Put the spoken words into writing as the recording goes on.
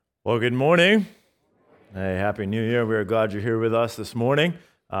Well, good morning. Hey, Happy New Year. We're glad you're here with us this morning.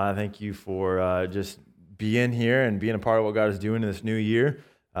 Thank you for just being here and being a part of what God is doing in this new year.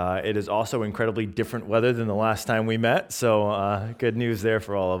 It is also incredibly different weather than the last time we met, so good news there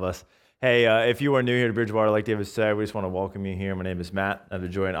for all of us. Hey, if you are new here to Bridgewater, like David said, we just want to welcome you here. My name is Matt. I have the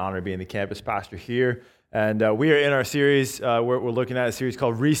joy and honor of being the campus pastor here. And we are in our series, we're looking at a series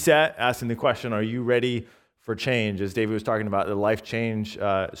called Reset, asking the question, are you ready for change? As David was talking about the life change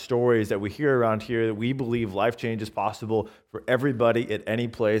stories that we hear around here, that we believe life change is possible for everybody at any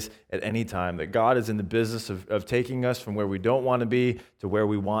place, at any time, that God is in the business of taking us from where we don't want to be to where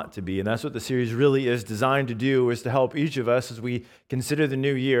we want to be. And that's what the series really is designed to do, is to help each of us as we consider the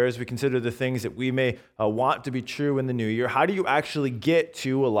new year, as we consider the things that we may want to be true in the new year. How do you actually get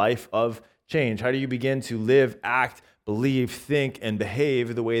to a life of change? How do you begin to live, act, believe, think, and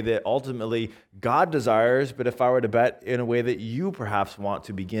behave the way that ultimately God desires, but if I were to bet, in a way that you perhaps want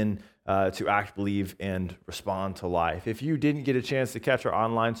to begin to act, believe, and respond to life. If you didn't get a chance to catch our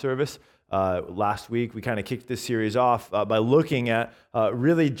online service last week, we kind of kicked this series off by looking at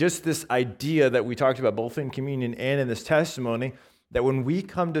really just this idea that we talked about both in communion and in this testimony, that when we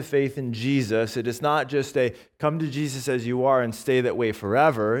come to faith in Jesus, it is not just a come to Jesus as you are and stay that way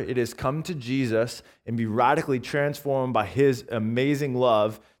forever. It is come to Jesus and be radically transformed by his amazing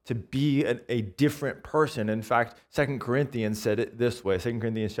love to be a different person. In fact, 2 Corinthians said it this way, 2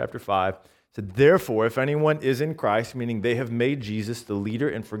 Corinthians chapter 5 said, therefore, if anyone is in Christ, meaning they have made Jesus the leader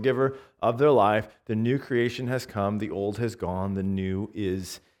and forgiver of their life, the new creation has come, the old has gone, the new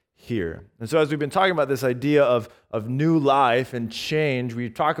is here. And so as we've been talking about this idea of new life and change, we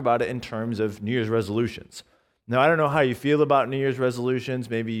talk about it in terms of New Year's resolutions. Now, I don't know how you feel about New Year's resolutions.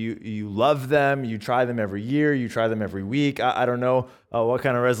 Maybe you love them, you try them every year, you try them every week. I don't know what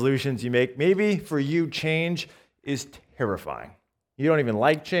kind of resolutions you make. Maybe for you, change is terrifying. You don't even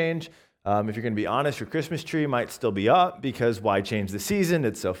like change. If you're going to be honest, your Christmas tree might still be up because why change the season?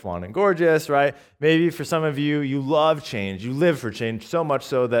 It's so fun and gorgeous, right? Maybe for some of you, you love change. You live for change so much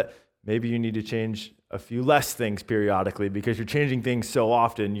so that maybe you need to change a few less things periodically because you're changing things so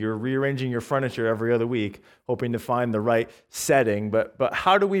often. You're rearranging your furniture every other week, hoping to find the right setting. But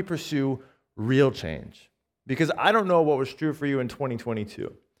how do we pursue real change? Because I don't know what was true for you in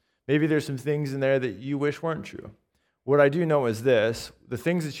 2022. Maybe there's some things in there that you wish weren't true. What I do know is this: the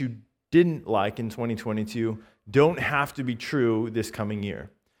things that you didn't like in 2022 don't have to be true this coming year.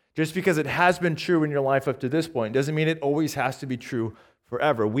 Just because it has been true in your life up to this point doesn't mean it always has to be true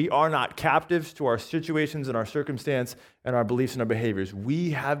forever. We are not captives to our situations and our circumstance and our beliefs and our behaviors.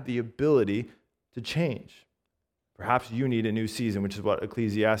 We have the ability to change. Perhaps you need a new season, which is what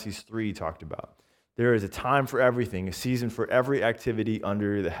Ecclesiastes 3 talked about. There is a time for everything, a season for every activity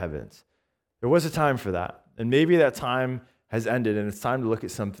under the heavens. There was a time for that, and maybe that time has ended, and it's time to look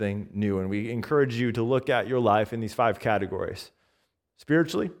at something new. And we encourage you to look at your life in these 5 categories: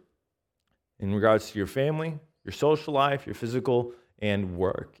 spiritually, in regards to your family, your social life, your physical, and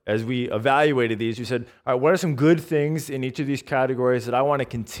work. As we evaluated these, we said, all right, what are some good things in each of these categories that I want to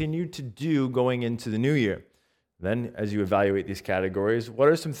continue to do going into the new year? Then, as you evaluate these categories, what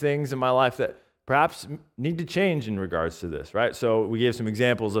are some things in my life that perhaps need to change in regards to this, right? So we gave some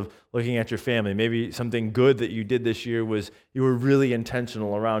examples of looking at your family. Maybe something good that you did this year was you were really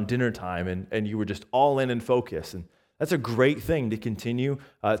intentional around dinner time and you were just all in and focused. And that's a great thing to continue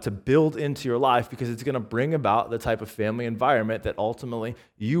to build into your life because it's going to bring about the type of family environment that ultimately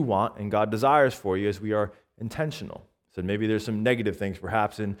you want and God desires for you as we are intentional. So maybe there's some negative things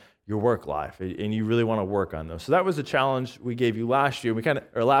perhaps in your work life and you really want to work on those. So that was a challenge we gave you last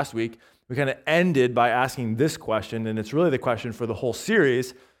week. We kind of ended by asking this question, and it's really the question for the whole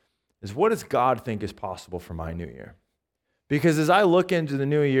series, is what does God think is possible for my new year? Because as I look into the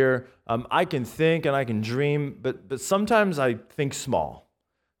new year, I can think and I can dream, but sometimes I think small.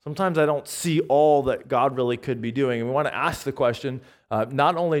 Sometimes I don't see all that God really could be doing. And we want to ask the question,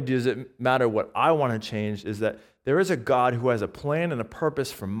 not only does it matter what I want to change, is that there is a God who has a plan and a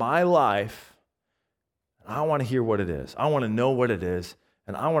purpose for my life, and I want to hear what it is. I want to know what it is.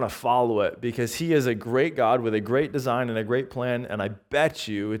 And I want to follow it because he is a great God with a great design and a great plan. And I bet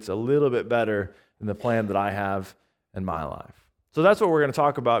you it's a little bit better than the plan that I have in my life. So that's what we're going to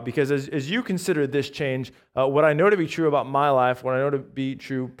talk about because as you consider this change, what I know to be true about my life, what I know to be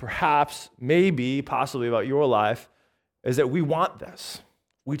true perhaps, maybe, possibly about your life, is that we want this.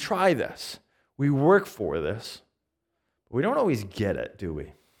 We try this. We work for this. But we don't always get it, do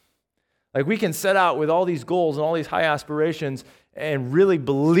we? Like we can set out with all these goals and all these high aspirations and really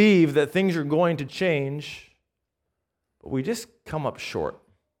believe that things are going to change, but we just come up short,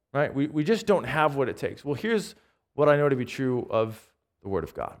 right? We just don't have what it takes. Well, here's what I know to be true of the Word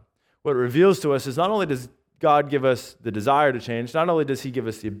of God. What it reveals to us is not only does God give us the desire to change, not only does he give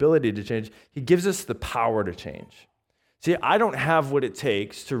us the ability to change, he gives us the power to change. See, I don't have what it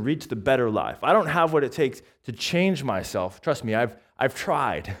takes to reach the better life. I don't have what it takes to change myself. Trust me, I've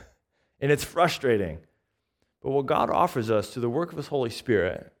tried, and it's frustrating. But what God offers us through the work of his Holy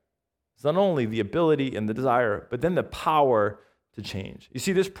Spirit is not only the ability and the desire, but then the power to change. You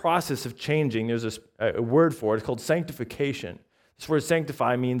see, this process of changing, there's a word for it. It's called sanctification. This word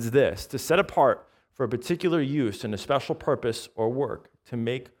sanctify means this: to set apart for a particular use and a special purpose or work, to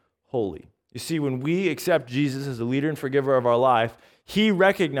make holy. You see, when we accept Jesus as the leader and forgiver of our life, he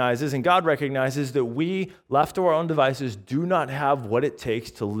recognizes and God recognizes that we, left to our own devices, do not have what it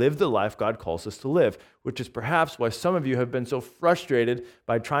takes to live the life God calls us to live, which is perhaps why some of you have been so frustrated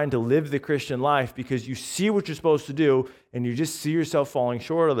by trying to live the Christian life, because you see what you're supposed to do and you just see yourself falling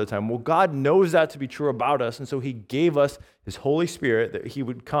short all the time. Well, God knows that to be true about us, and so he gave us his Holy Spirit that he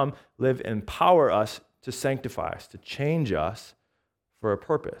would come, live, and empower us to sanctify us, to change us for a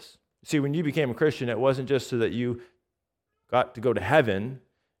purpose. See, when you became a Christian, it wasn't just so that you got to go to heaven.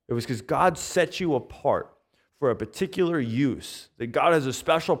 It was because God set you apart for a particular use, that God has a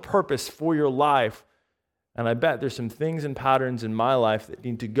special purpose for your life. And I bet there's some things and patterns in my life that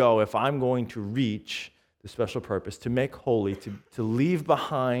need to go if I'm going to reach the special purpose, to make holy, to leave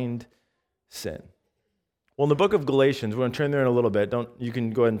behind sin. Well, in the book of Galatians, we're going to turn there in a little bit. You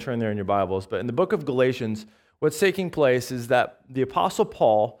can go ahead and turn there in your Bibles. But in the book of Galatians, what's taking place is that the Apostle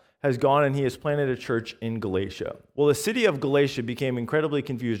Paul has gone and he has planted a church in Galatia. Well, the city of Galatia became incredibly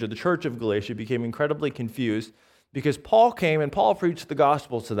confused, or the church of Galatia became incredibly confused, because Paul came and Paul preached the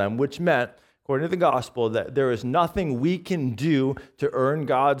gospel to them, which meant, according to the gospel, that there is nothing we can do to earn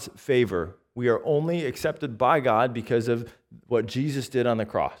God's favor. We are only accepted by God because of what Jesus did on the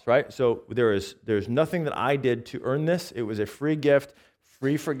cross, right? So there's nothing that I did to earn this. It was a free gift,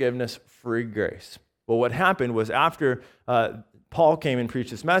 free forgiveness, free grace. Well, what happened was after Paul came and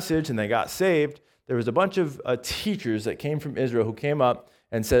preached this message and they got saved, there was a bunch of teachers that came from Israel who came up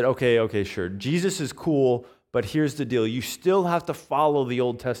and said, okay, sure, Jesus is cool, but here's the deal. You still have to follow the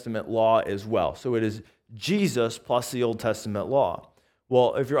Old Testament law as well. So it is Jesus plus the Old Testament law.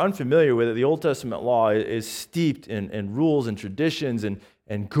 Well, if you're unfamiliar with it, the Old Testament law is steeped in rules and traditions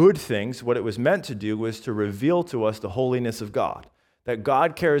and good things. What it was meant to do was to reveal to us the holiness of God, that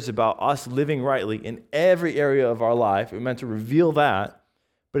God cares about us living rightly in every area of our life. It was meant to reveal that,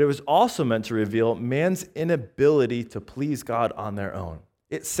 but it was also meant to reveal man's inability to please God on their own.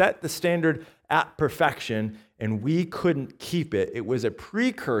 It set the standard at perfection, and we couldn't keep it. It was a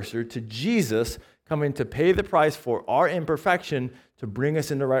precursor to Jesus coming to pay the price for our imperfection to bring us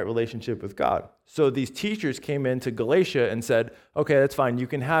into right relationship with God. So these teachers came into Galatia and said, okay, that's fine. You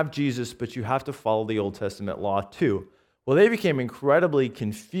can have Jesus, but you have to follow the Old Testament law too. Well, they became incredibly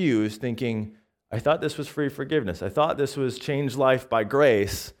confused, thinking, I thought this was free forgiveness. I thought this was changed life by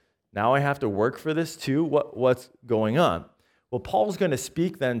grace. Now I have to work for this too? What's going on? Well, Paul's going to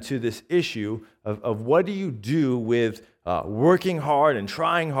speak then to this issue of what do you do with working hard and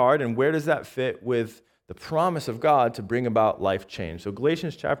trying hard, and where does that fit with the promise of God to bring about life change? So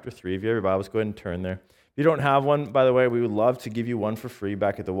Galatians chapter 3, if you have your Bibles, go ahead and turn there. If you don't have one, by the way, we would love to give you one for free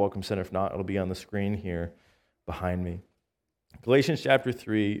back at the Welcome Center. If not, it'll be on the screen here behind me. Galatians chapter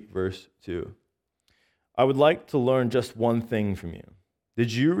 3, verse 2. I would like to learn just one thing from you.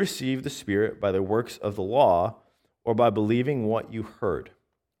 Did you receive the Spirit by the works of the law or by believing what you heard?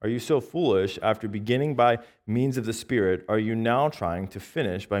 Are you so foolish? After beginning by means of the Spirit, are you now trying to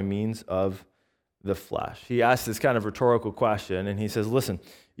finish by means of the flesh? He asks this kind of rhetorical question, and he says, listen,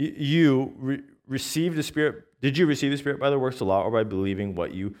 you received the Spirit. Did you receive the Spirit by the works of the law or by believing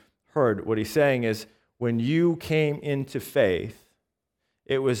what you heard? What he's saying is, when you came into faith,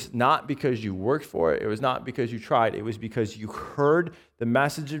 it was not because you worked for it. It was not because you tried. It was because you heard the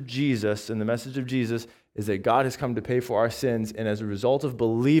message of Jesus, and the message of Jesus is that God has come to pay for our sins, and as a result of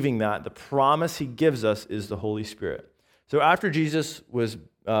believing that, the promise he gives us is the Holy Spirit. So after Jesus was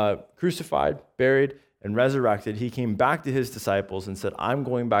crucified, buried, and resurrected, he came back to his disciples and said, I'm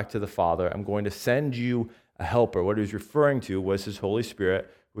going back to the Father. I'm going to send you a helper. What he was referring to was his Holy Spirit,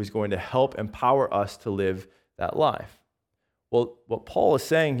 who is going to help empower us to live that life. Well, what Paul is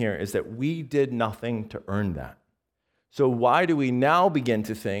saying here is that we did nothing to earn that. So why do we now begin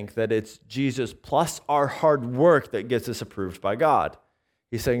to think that it's Jesus plus our hard work that gets us approved by God?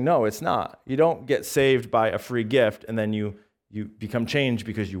 He's saying, no, it's not. You don't get saved by a free gift and then you become changed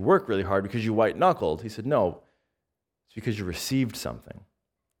because you work really hard, because you white-knuckled. He said, no, it's because you received something.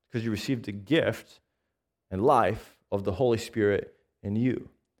 Because you received a gift and life of the Holy Spirit in you.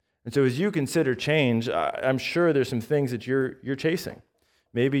 And so as you consider change, I'm sure there's some things that you're chasing.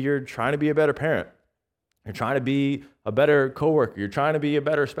 Maybe you're trying to be a better parent. You're trying to be a better coworker. You're trying to be a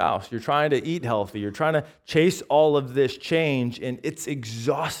better spouse. You're trying to eat healthy. You're trying to chase all of this change, and it's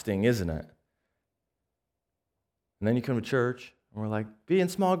exhausting, isn't it? And then you come to church, and we're like, be in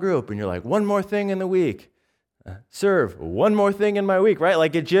small group, and you're like, one more thing in the week. Serve one more thing in my week, right?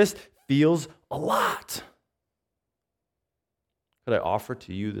 Like it just feels a lot. Could I offer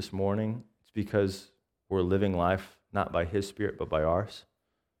to you this morning, it's because we're living life not by His Spirit, but by ours.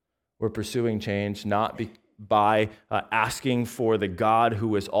 We're pursuing change not by asking for the God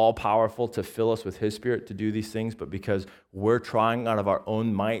who is all-powerful to fill us with His Spirit to do these things, but because we're trying out of our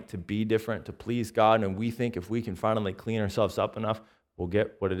own might to be different, to please God, and we think if we can finally clean ourselves up enough, we'll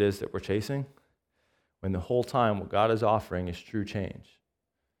get what it is that we're chasing, when the whole time what God is offering is true change.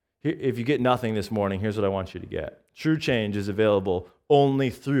 If you get nothing this morning, here's what I want you to get. True change is available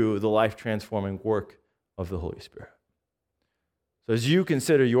only through the life-transforming work of the Holy Spirit. So as you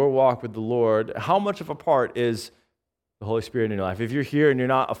consider your walk with the Lord, how much of a part is the Holy Spirit in your life? If you're here and you're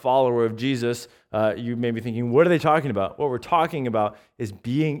not a follower of Jesus, you may be thinking, what are they talking about? What we're talking about is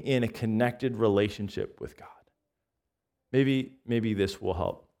being in a connected relationship with God. Maybe this will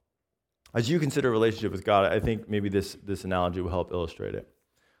help. As you consider a relationship with God, I think maybe this analogy will help illustrate it.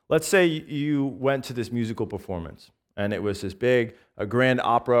 Let's say you went to this musical performance, and it was this big, a grand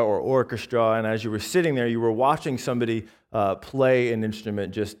opera or orchestra, and as you were sitting there, you were watching somebody play an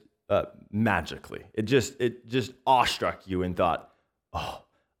instrument just magically. It just awestruck you and thought, oh,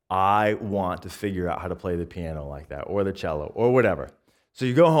 I want to figure out how to play the piano like that, or the cello, or whatever. So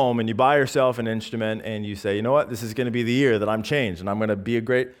you go home and you buy yourself an instrument, and you say, you know what, this is going to be the year that I'm changed, and I'm going to be a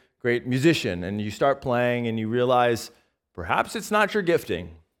great musician. And you start playing, and you realize perhaps it's not your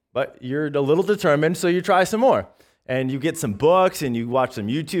gifting, but you're a little determined, so you try some more. And you get some books, and you watch some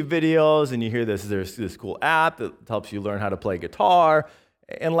YouTube videos, and you hear there's this cool app that helps you learn how to play guitar.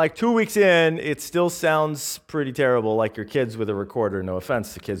 And like 2 weeks in, it still sounds pretty terrible, like your kids with a recorder. No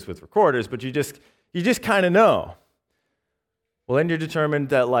offense to kids with recorders, but you just kind of know. Well, then you're determined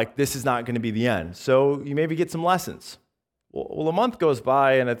that like this is not going to be the end. So you maybe get some lessons. Well, a month goes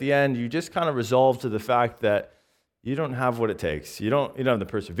by, and at the end, you just kind of resolve to the fact that you don't have what it takes. You don't have the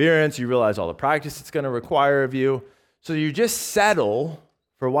perseverance. You realize all the practice it's going to require of you. So you just settle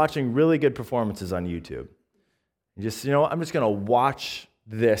for watching really good performances on YouTube. You just, I'm just going to watch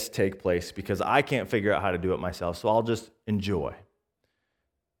this take place because I can't figure out how to do it myself, so I'll just enjoy.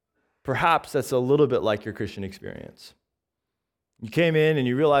 Perhaps that's a little bit like your Christian experience. You came in and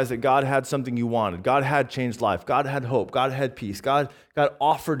you realized that God had something you wanted. God had changed life. God had hope. God had peace. God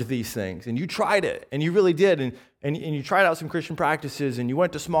offered these things. And you tried it, and you really did. And you tried out some Christian practices, and you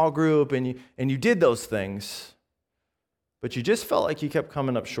went to small group, and you did those things. But you just felt like you kept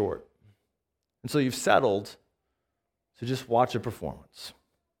coming up short. And so you've settled to just watch a performance,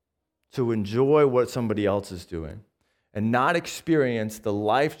 to enjoy what somebody else is doing, and not experience the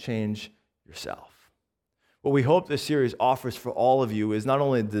life change yourself. What we hope this series offers for all of you is not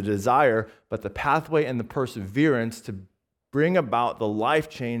only the desire, but the pathway and the perseverance to bring about the life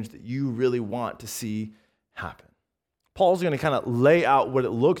change that you really want to see happen. Paul's going to kind of lay out what it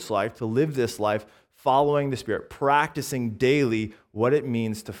looks like to live this life following the Spirit, practicing daily what it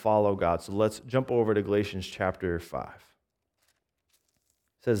means to follow God. So let's jump over to Galatians chapter 5.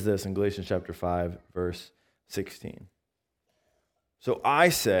 It says this in Galatians chapter 5, verse 16. So I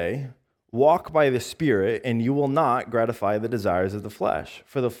say, walk by the Spirit, and you will not gratify the desires of the flesh.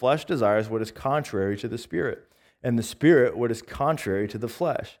 For the flesh desires what is contrary to the Spirit, and the Spirit what is contrary to the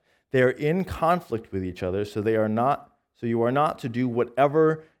flesh. They are in conflict with each other, so you are not to do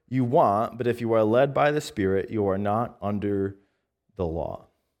whatever you want, but if you are led by the Spirit, you are not under the law.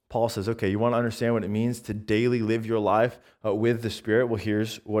 Paul says, okay, you want to understand what it means to daily live your life with the Spirit? Well,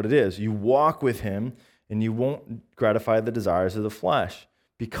 here's what it is. You walk with Him, and you won't gratify the desires of the flesh.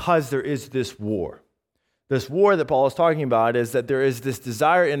 Because there is this war. This war that Paul is talking about is that there is this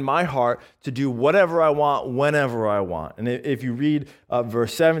desire in my heart to do whatever I want, whenever I want. And if you read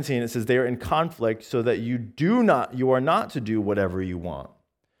verse 17, it says they are in conflict so that you are not to do whatever you want.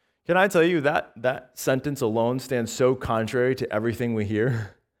 Can I tell you that sentence alone stands so contrary to everything we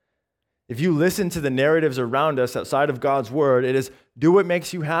hear? If you listen to the narratives around us outside of God's word, it is do what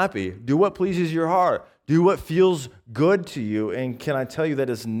makes you happy, do what pleases your heart, do what feels good to you. And can I tell you that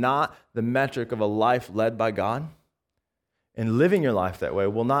is not the metric of a life led by God? And living your life that way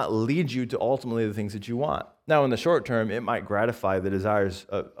will not lead you to ultimately the things that you want. Now, in the short term, it might gratify the desires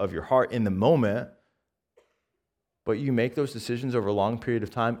of your heart in the moment, but you make those decisions over a long period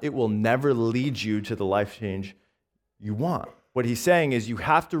of time, it will never lead you to the life change you want. what he's saying is you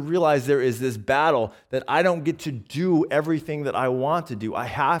have to realize there is this battle that I don't get to do everything that I want to do. I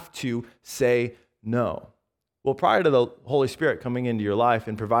have to say no. Well, prior to the Holy Spirit coming into your life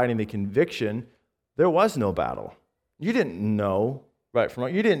and providing the conviction, there was no battle. You didn't know right from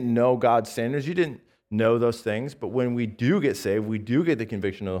wrong. You didn't know God's standards. You didn't know those things. But when we do get saved, we do get the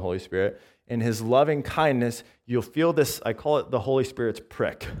conviction of the Holy Spirit. In his loving kindness, you'll feel this, I call it the Holy Spirit's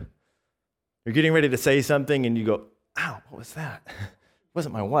prick. You're getting ready to say something and you go, ow, what was that? It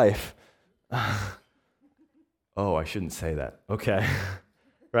wasn't my wife. Oh, I shouldn't say that. Okay.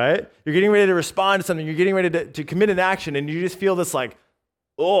 Right? You're getting ready to respond to something. You're getting ready to commit an action and you just feel this like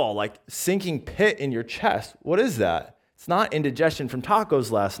sinking pit in your chest. What is that? It's not indigestion from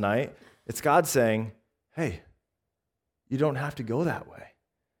tacos last night. It's God saying, hey, you don't have to go that way.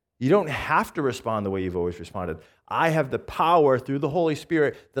 You don't have to respond the way you've always responded. I have the power through the Holy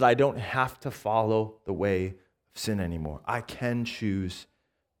Spirit that I don't have to follow the way of sin anymore. I can choose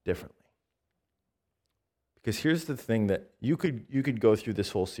differently. Because here's the thing that you could go through this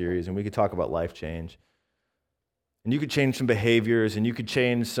whole series and we could talk about life change. And you could change some behaviors and you could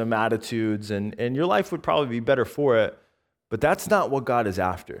change some attitudes and your life would probably be better for it. But that's not what God is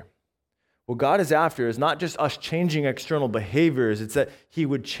after. What God is after is not just us changing external behaviors, it's that he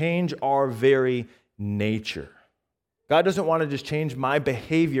would change our very nature. God doesn't want to just change my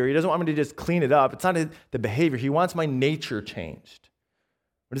behavior. He doesn't want me to just clean it up. It's not the behavior. He wants my nature changed.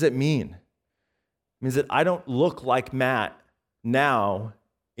 What does that mean? It means that I don't look like Matt now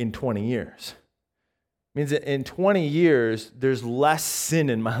in 20 years. It means that in 20 years, there's less sin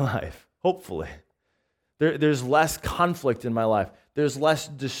in my life, hopefully. There's less conflict in my life. There's less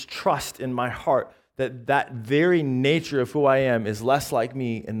distrust in my heart, that very nature of who I am is less like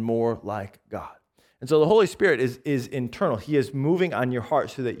me and more like God. And so the Holy Spirit is internal. He is moving on your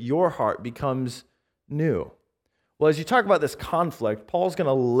heart so that your heart becomes new. Well, as you talk about this conflict, Paul's going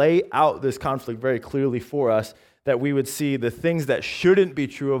to lay out this conflict very clearly for us, that we would see the things that shouldn't be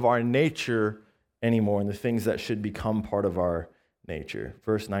true of our nature anymore and the things that should become part of our nature.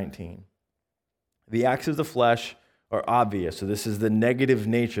 Verse 19. The acts of the flesh are obvious. So this is the negative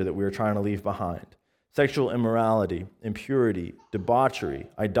nature that we are trying to leave behind. Sexual immorality, impurity, debauchery,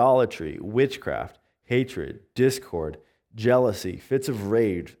 idolatry, witchcraft, hatred, discord, jealousy, fits of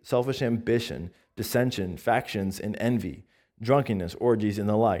rage, selfish ambition, dissension, factions, and envy, drunkenness, orgies, and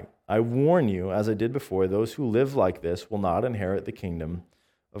the like. I warn you, as I did before, those who live like this will not inherit the kingdom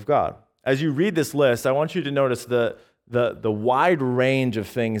of God. As you read this list, I want you to notice the wide range of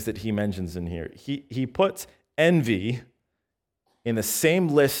things that he mentions in here. He puts envy in the same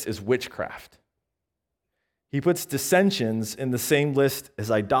list as witchcraft. He puts dissensions in the same list as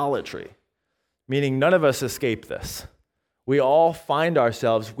idolatry, meaning none of us escape this. We all find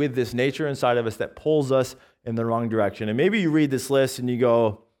ourselves with this nature inside of us that pulls us in the wrong direction. And maybe you read this list and you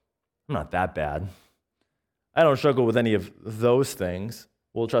go, I'm not that bad. I don't struggle with any of those things.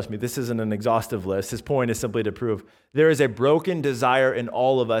 Well, trust me, this isn't an exhaustive list. His point is simply to prove there is a broken desire in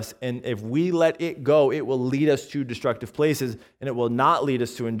all of us, and if we let it go, it will lead us to destructive places, and it will not lead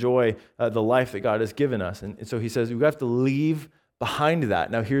us to enjoy the life that God has given us. And so he says we have to leave behind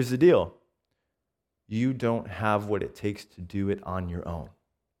that. Now, here's the deal. You don't have what it takes to do it on your own.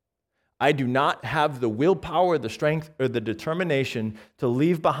 I do not have the willpower, the strength, or the determination to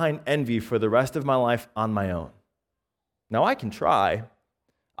leave behind envy for the rest of my life on my own. Now, I can try.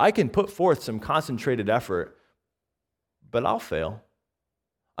 I can put forth some concentrated effort, but I'll fail.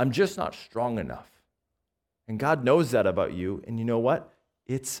 I'm just not strong enough. And God knows that about you, and you know what?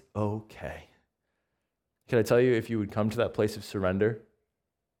 It's okay. Can I tell you, if you would come to that place of surrender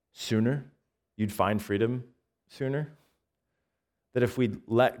sooner, you'd find freedom sooner? That if we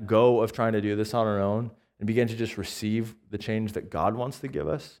let go of trying to do this on our own and begin to just receive the change that God wants to give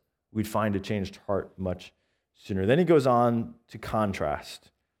us, we'd find a changed heart much sooner. Then he goes on to contrast.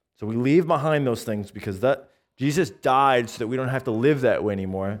 So we leave behind those things because Jesus died so that we don't have to live that way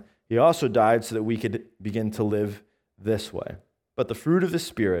anymore. He also died so that we could begin to live this way. But the fruit of the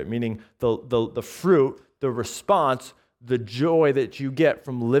Spirit, meaning the fruit, the response, the joy that you get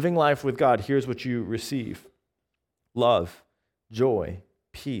from living life with God, here's what you receive. Love, joy,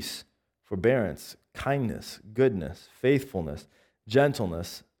 peace, forbearance, kindness, goodness, faithfulness,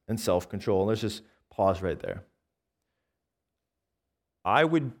 gentleness, and self-control. And let's just pause right there.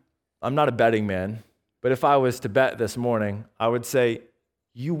 I'm not a betting man, but if I was to bet this morning, I would say,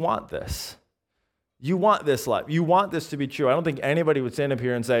 you want this. You want this life. You want this to be true. I don't think anybody would stand up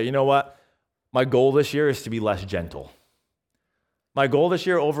here and say, you know what? My goal this year is to be less gentle. My goal this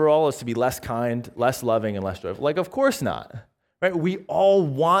year overall is to be less kind, less loving, and less joyful. Like, of course not. Right? We all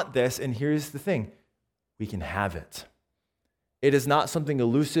want this, and here's the thing. We can have it. It is not something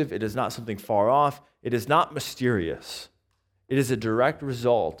elusive. It is not something far off. It is not mysterious. It is a direct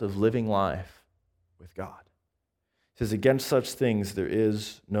result of living life with God. It says, against such things there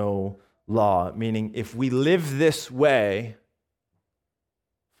is no law, meaning if we live this way,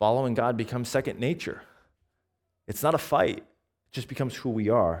 following God becomes second nature. It's not a fight. It just becomes who we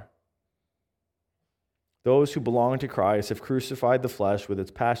are. Those who belong to Christ have crucified the flesh with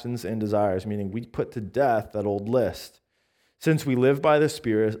its passions and desires, meaning we put to death that old list. Since we live by the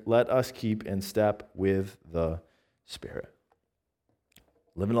Spirit, let us keep in step with the Spirit.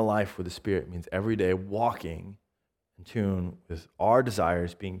 Living a life with the Spirit means every day walking in tune with our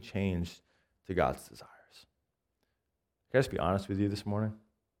desires being changed to God's desires. Can I just be honest with you this morning?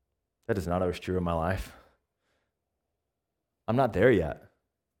 That is not always true in my life. I'm not there yet.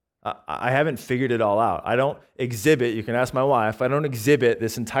 I haven't figured it all out. I don't exhibit, you can ask my wife, I don't exhibit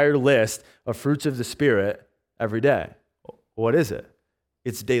this entire list of fruits of the Spirit every day. What is it?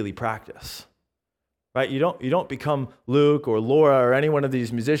 It's daily practice. Right? You don't become Luke or Laura or any one of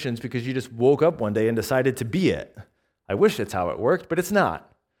these musicians because you just woke up one day and decided to be it. I wish that's how it worked, but it's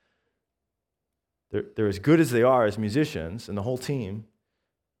not. They're as good as they are as musicians and the whole team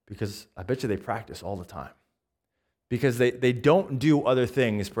because I bet you they practice all the time. Because they don't do other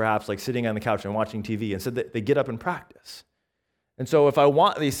things, perhaps like sitting on the couch and watching TV. Instead, they get up and practice. And so if I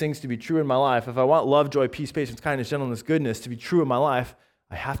want these things to be true in my life, if I want love, joy, peace, patience, kindness, gentleness, goodness to be true in my life,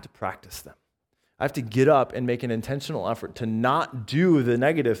 I have to practice them. I have to get up and make an intentional effort to not do the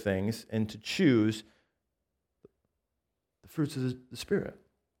negative things and to choose the fruits of the Spirit,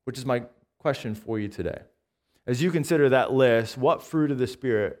 which is my question for you today. As you consider that list, what fruit of the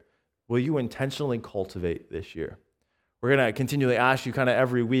Spirit will you intentionally cultivate this year? We're going to continually ask you kind of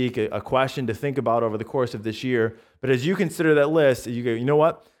every week a question to think about over the course of this year. But as you consider that list, you go, you know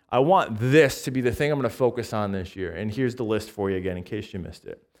what? I want this to be the thing I'm going to focus on this year. And here's the list for you again in case you missed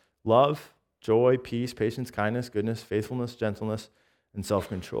it. Love, joy, peace, patience, kindness, goodness, faithfulness, gentleness, and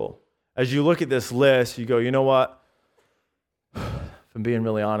self-control. As you look at this list, you go, you know what? If I'm being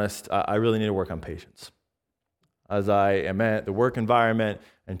really honest, I really need to work on patience. As I am at the work environment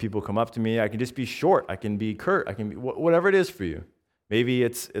and people come up to me, I can just be short, I can be curt, I can be whatever it is for you. Maybe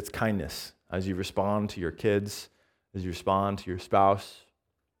it's kindness as you respond to your kids, as you respond to your spouse.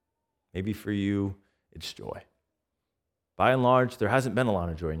 Maybe for you, it's joy. By and large, there hasn't been a lot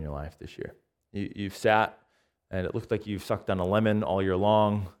of joy in your life this year. You've sat and it looks like you've sucked on a lemon all year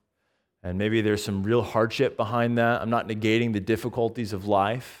long, and maybe there's some real hardship behind that. I'm not negating the difficulties of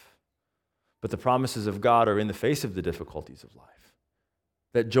life. But the promises of God are in the face of the difficulties of life.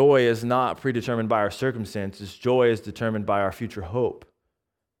 That joy is not predetermined by our circumstances. Joy is determined by our future hope.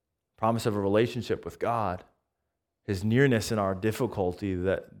 Promise of a relationship with God. His nearness in our difficulty,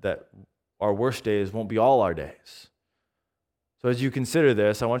 that our worst days won't be all our days. So as you consider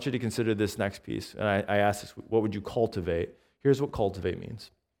this, I want you to consider this next piece. And I ask this, what would you cultivate? Here's what cultivate means.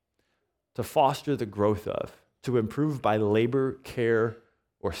 To foster the growth of, to improve by labor, care,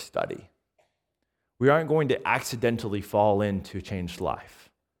 or study. We aren't going to accidentally fall into a changed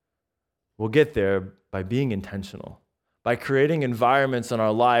life. We'll get there by being intentional, by creating environments in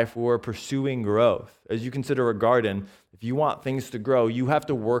our life where we're pursuing growth. As you consider a garden, if you want things to grow, you have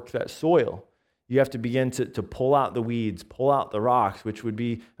to work that soil. You have to begin to pull out the weeds, pull out the rocks, which would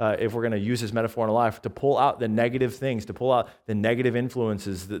be, if we're going to use this metaphor in our life, to pull out the negative things, to pull out the negative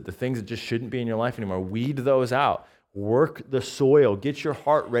influences, the things that just shouldn't be in your life anymore. Weed those out. Work the soil. Get your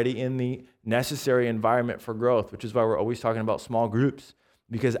heart ready in the necessary environment for growth, which is why we're always talking about small groups,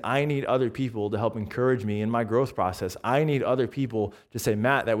 because I need other people to help encourage me in my growth process. I need other people to say,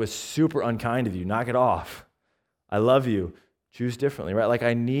 Matt, that was super unkind of you. Knock it off. I love you. Choose differently, right? Like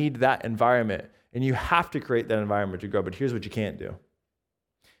I need that environment, and you have to create that environment to grow, but here's what you can't do.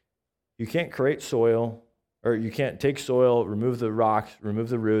 You can't create soil, or you can't take soil, remove the rocks, remove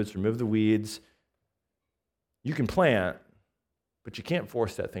the roots, remove the weeds. You can plant, but you can't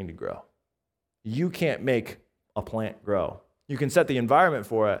force that thing to grow. You can't make a plant grow. You can set the environment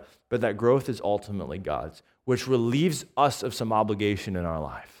for it, but that growth is ultimately God's, which relieves us of some obligation in our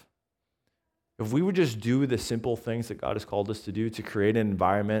life. If we would just do the simple things that God has called us to do to create an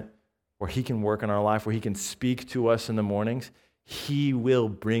environment where He can work in our life, where He can speak to us in the mornings, He will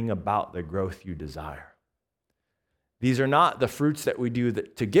bring about the growth you desire. These are not the fruits that we do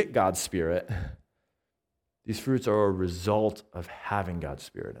to get God's Spirit. These fruits are a result of having God's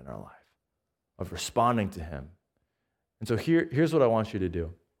Spirit in our life, of responding to Him. And so here's what I want you to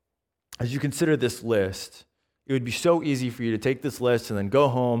do. As you consider this list, it would be so easy for you to take this list and then go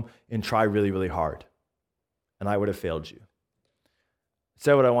home and try really, really hard. And I would have failed you.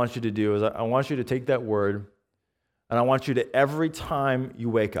 Instead, what I want you to do is I want you to take that word, And I want you to, every time you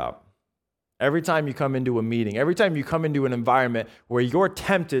wake up, every time you come into a meeting, every time you come into an environment where you're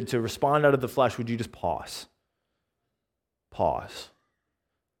tempted to respond out of the flesh, would you just pause? Pause.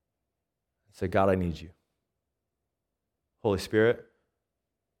 Say, God, I need you. Holy Spirit,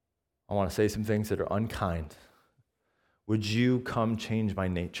 I want to say some things that are unkind. Would you come change my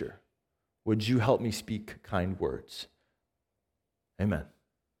nature? Would you help me speak kind words? Amen.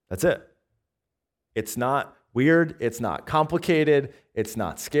 That's it. It's not weird. It's not complicated. It's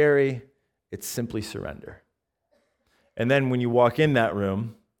not scary. It's simply surrender. And then when you walk in that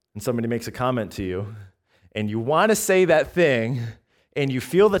room and somebody makes a comment to you and you want to say that thing and you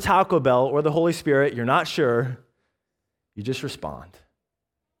feel the Taco Bell or the Holy Spirit, you're not sure, you just respond.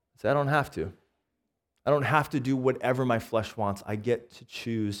 Say, I don't have to. I don't have to do whatever my flesh wants. I get to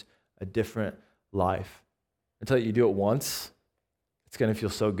choose a different life. Until you do it once, it's going to feel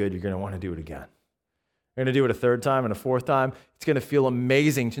so good, you're going to want to do it again. You're going to do it a third time and a fourth time. It's going to feel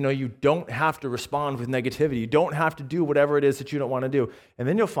amazing to know you don't have to respond with negativity. You don't have to do whatever it is that you don't want to do. And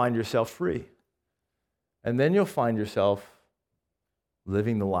then you'll find yourself free. And then you'll find yourself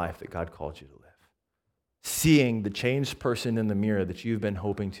living the life that God called you to live. Seeing the changed person in the mirror that you've been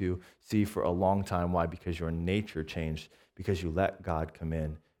hoping to see for a long time. Why? Because your nature changed, because you let God come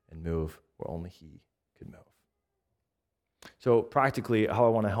in and move where only He could move. So practically, how I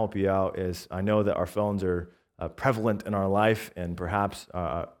want to help you out is, I know that our phones are prevalent in our life and perhaps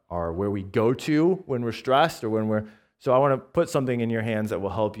are where we go to when we're stressed or when we're, so I want to put something in your hands that will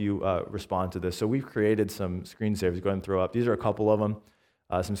help you respond to this. So we've created some screensavers. Go ahead and throw up. These are a couple of them.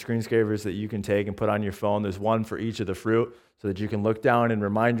 Some screensavers that you can take and put on your phone. There's one for each of the fruit so that you can look down and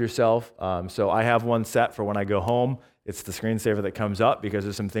remind yourself. So I have one set for when I go home. It's the screensaver that comes up because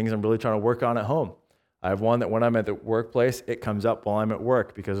there's some things I'm really trying to work on at home. I have one that when I'm at the workplace, it comes up while I'm at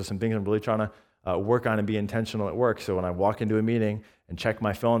work because there's some things I'm really trying to work on and be intentional at work. So when I walk into a meeting and check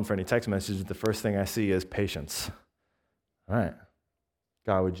my phone for any text messages, the first thing I see is patience. All right.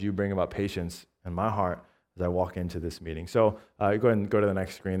 God, would you bring about patience in my heart as I walk into this meeting? So go ahead and go to the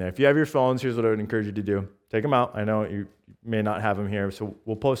next screen there. If you have your phones, here's what I would encourage you to do. Take them out. I know you may not have them here, so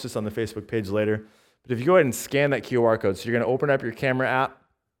we'll post this on the Facebook page later. But if you go ahead and scan that QR code, so you're going to open up your camera app,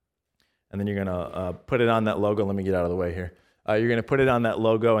 and then you're going to put it on that logo. Let me get out of the way here. You're going to put it on that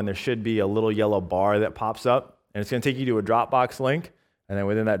logo, and there should be a little yellow bar that pops up, and it's going to take you to a Dropbox link, and then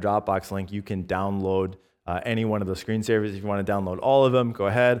within that Dropbox link, you can download any one of those screensavers. If you want to download all of them, go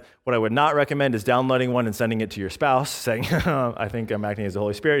ahead. What I would not recommend is downloading one and sending it to your spouse, saying, I think I'm acting as the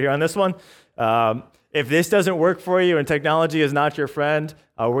Holy Spirit here on this one. If this doesn't work for you and technology is not your friend,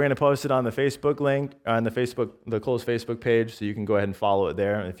 we're going to post it on the Facebook link, on the closed Facebook page, so you can go ahead and follow it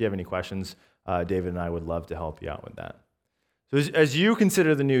there. And if you have any questions, David and I would love to help you out with that. So as you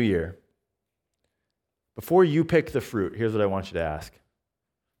consider the new year, before you pick the fruit, here's what I want you to ask.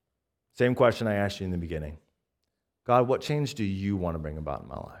 Same question I asked you in the beginning. God, what change do you want to bring about in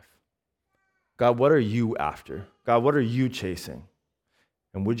my life? God, what are you after? God, what are you chasing?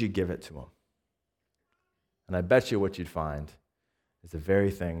 And would you give it to him? And I bet you what you'd find is the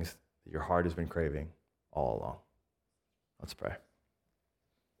very things that your heart has been craving all along. Let's pray.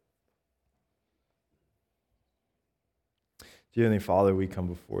 Dear Heavenly Father, we come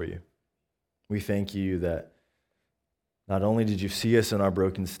before you. We thank you that not only did you see us in our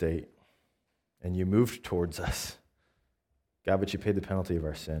broken state and you moved towards us, God, but you paid the penalty of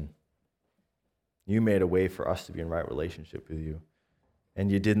our sin. You made a way for us to be in right relationship with you,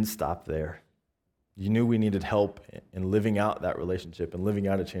 and you didn't stop there. You knew we needed help in living out that relationship and living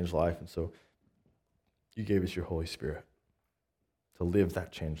out a changed life, and so you gave us your Holy Spirit to live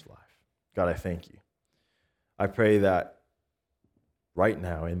that changed life. God, I thank you. I pray that right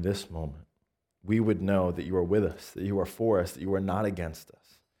now, in this moment, we would know that you are with us, that you are for us, that you are not against us.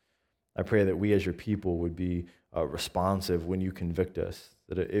 I pray that we as your people would be responsive when you convict us,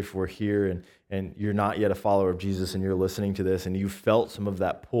 that if we're here and you're not yet a follower of Jesus and you're listening to this and you felt some of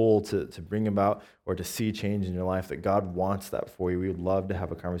that pull to bring about or to see change in your life, that God wants that for you. We would love to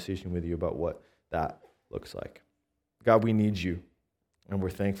have a conversation with you about what that looks like. God, we need you, and we're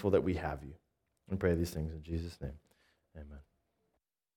thankful that we have you. And pray these things in Jesus' name. Amen.